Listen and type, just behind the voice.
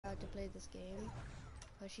play this game,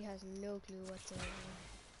 but she has no clue whatsoever.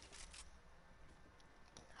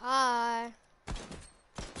 Hi.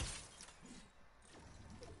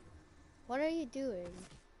 What are you doing?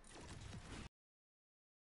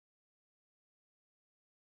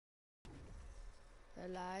 A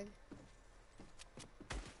lag.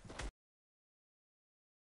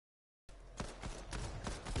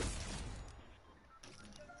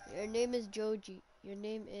 Your name is Joji. Your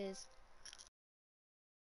name is...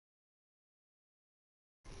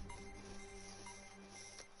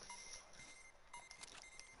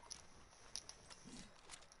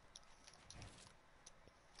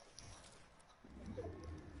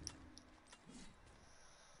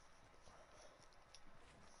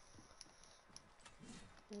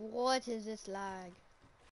 What is this lag?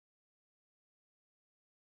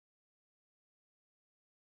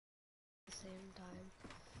 At the same time.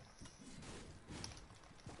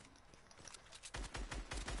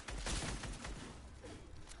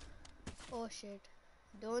 Oh shit.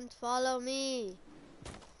 Don't follow me.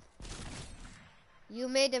 You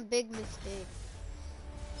made a big mistake.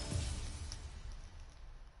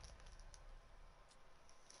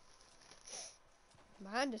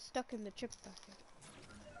 My hand is stuck in the chip packet.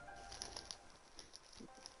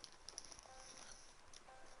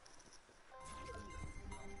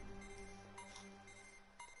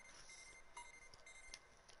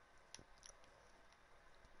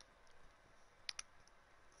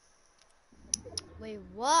 Wait,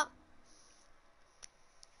 what?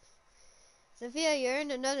 Sophia, you're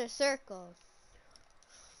in another circle.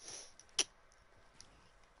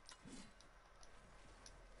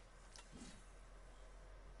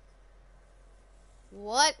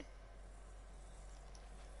 What?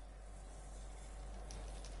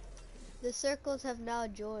 The circles have now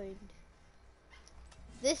joined.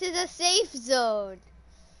 This is a safe zone.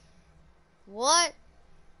 What?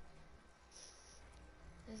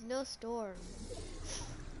 There's no storm.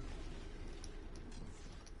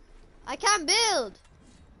 I can't build.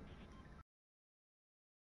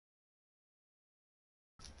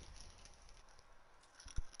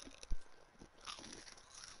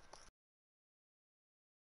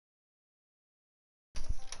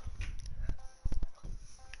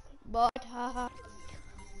 But haha.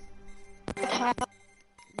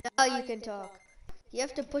 Now you can talk. You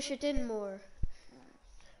have to push it in more.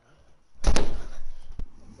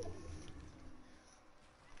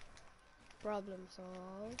 Problem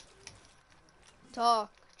solved.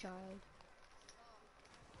 Talk, child.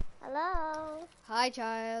 Hello. Hi,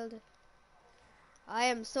 child. I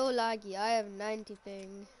am so laggy. I have 90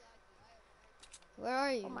 ping. Where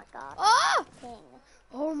are you? Oh my god. Oh! Ping.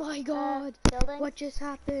 Oh my god. Building. What just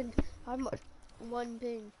happened? I'm one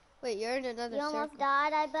ping. Wait, you're in another You circle. almost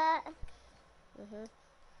died, I bet. Uh-huh.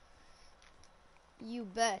 You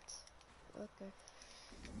bet. Okay.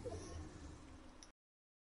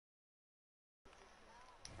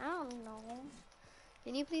 I don't know.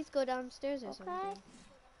 Can you please go downstairs or Okay. something?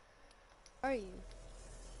 Where are you?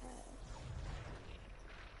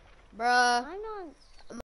 Bruh. I'm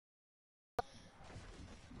not.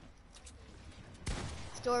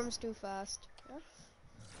 Storm's too fast.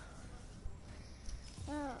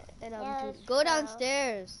 Oh, And yeah, I'm too... that's Go true.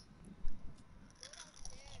 downstairs.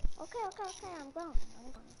 Okay, I'm going.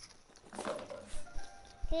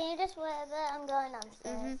 Can you just wait a bit? I'm going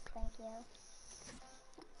downstairs. Thank you.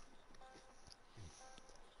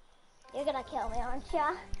 You're gonna kill me, aren't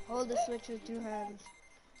ya? Hold the switch with 2 hands.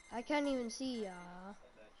 I can't even see ya.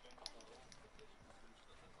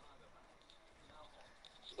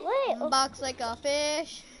 Wait. Box like a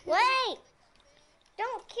fish. Wait!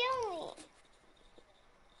 Don't kill me.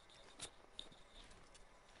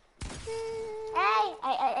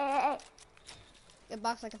 Hey! It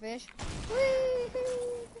box like a fish.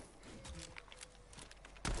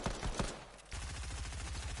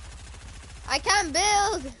 I can't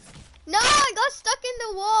build. No, I got stuck in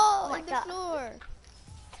the wall, Oh in the God. floor.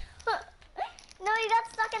 No, you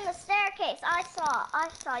got stuck in the staircase. I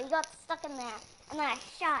saw. You got stuck in there, and then I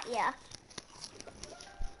shot you.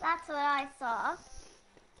 That's what I saw.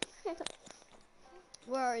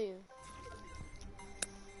 Where are you?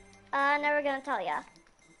 Never gonna tell ya.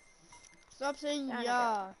 Stop saying Not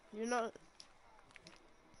yeah. You're not.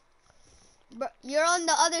 But you're on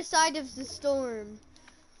the other side of the storm.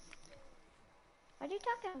 What are you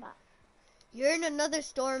talking about? You're in another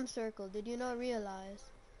storm circle. Did you not realize?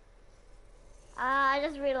 I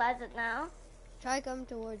just realized it now. Try come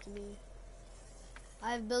towards me.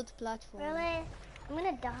 I've built platforms. Really? I'm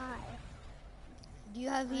gonna die. Do you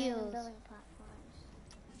have I am heals? building platforms.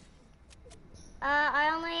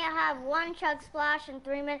 I only have 1 chug splash in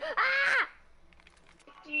 3 minutes. Ah!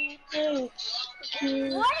 What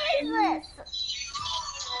is this?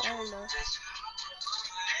 I don't know.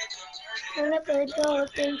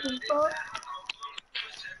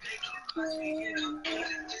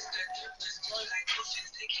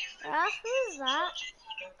 Ross, who's that?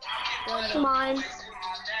 Don't know. Mine.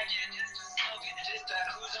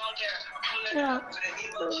 Yeah.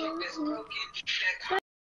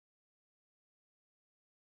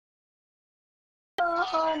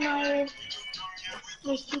 Oh my.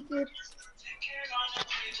 The secret.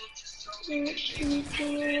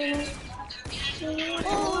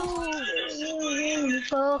 Oh!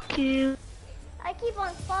 Fuck you. I keep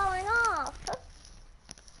on falling off.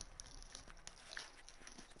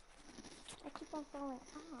 I keep on falling off.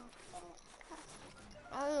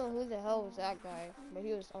 I don't know who the hell was that guy, but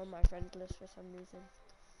he was on my friend list for some reason.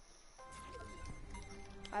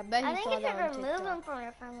 I bet I he think saw you that should on remove TikTok. him from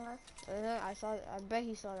your friend list. I bet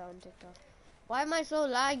he saw that on TikTok. Why am I so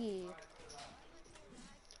laggy?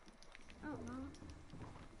 I don't know.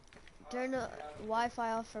 Turn the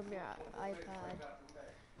Wi-Fi off from your iPad.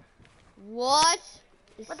 What?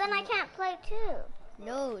 But then I can't play too.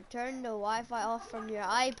 No, turn the Wi-Fi off from your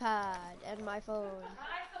iPad and my phone.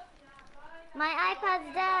 My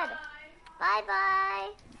iPad's dead. Bye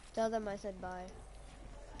bye. Tell them I said bye.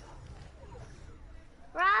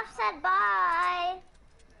 Ralph said bye.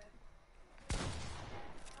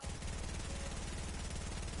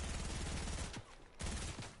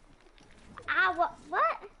 Ah,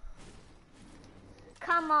 what?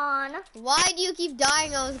 Come on. Why do you keep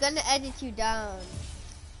dying? I was gonna edit you down.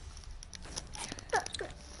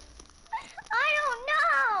 I don't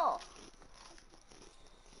know.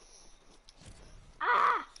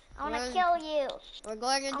 Ah, I want to kill you. We're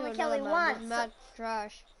going into I'ma kill another you map. This once. map's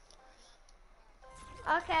trash.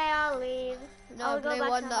 Okay, I'll leave. No, I'll go play back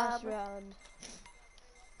one to last hub. round.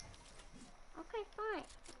 Okay, fine.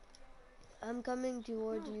 I'm coming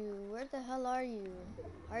towards you. Where the hell are you?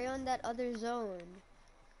 Are you on that other zone?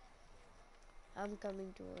 I'm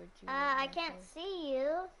coming towards you. I can't see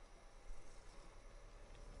you.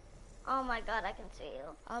 Oh my god, I can see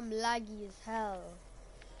you. I'm laggy as hell.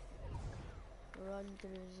 Run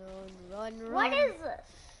through the zone. Run. What is this?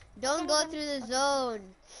 Don't go through the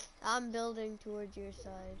zone. I'm building towards your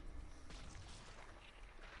side.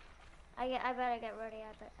 I better get ready.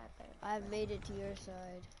 I better. I've made it to your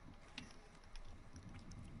side.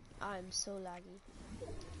 I'm so laggy.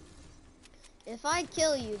 If I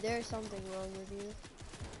kill you, there's something wrong with you.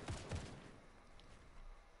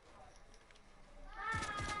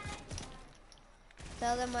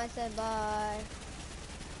 Tell them I said bye.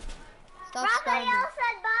 Stop Raphael spamming.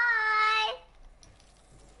 said bye.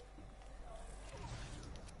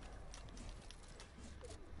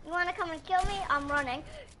 You wanna come and kill me? I'm running.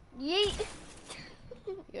 Yeet.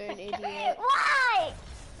 You're an idiot. Why?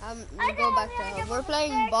 You go back to home. We're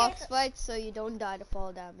playing box fights, so you don't die to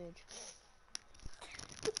fall damage.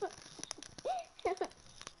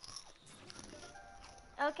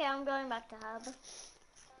 Okay, I'm going back to hub.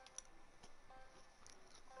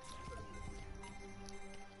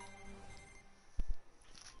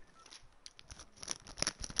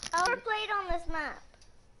 I never played on this map.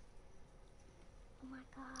 Oh my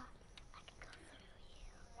god, I can go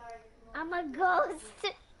through you. I'm a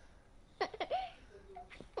ghost.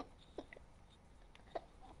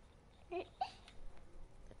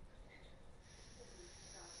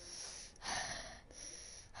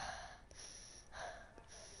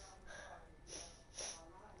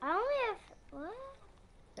 I only have what?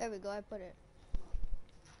 There we go, I put it.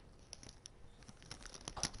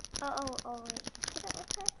 Oh, wait. Put it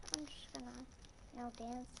with it? I'm just gonna,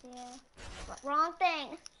 dance here. Wrong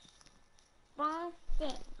thing. Wrong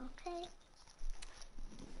thing, okay?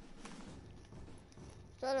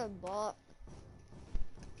 It's not a bot.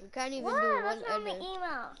 You can't even What? do That's one not my edit.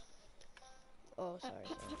 email. Oh, sorry.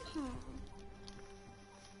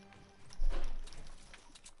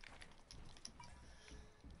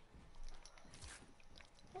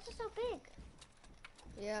 This is so big.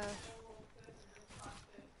 Yeah.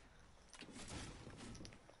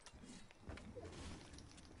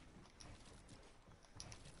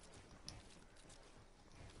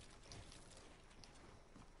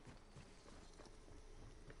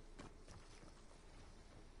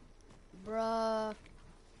 Bruh.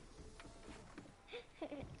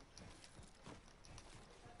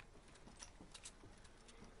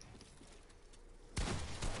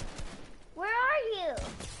 Where are you?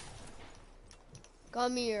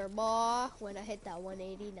 Come here, boy. When I hit that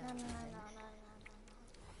 189. No.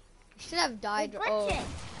 You should have died. You're glitching.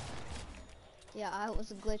 Yeah, I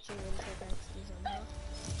was glitching into that somehow.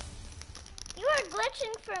 You are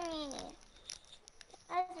glitching for me.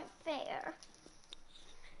 That isn't fair. fair.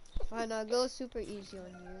 Fine, I'll go super easy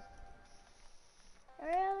on you.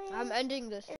 Really? I'm ending this.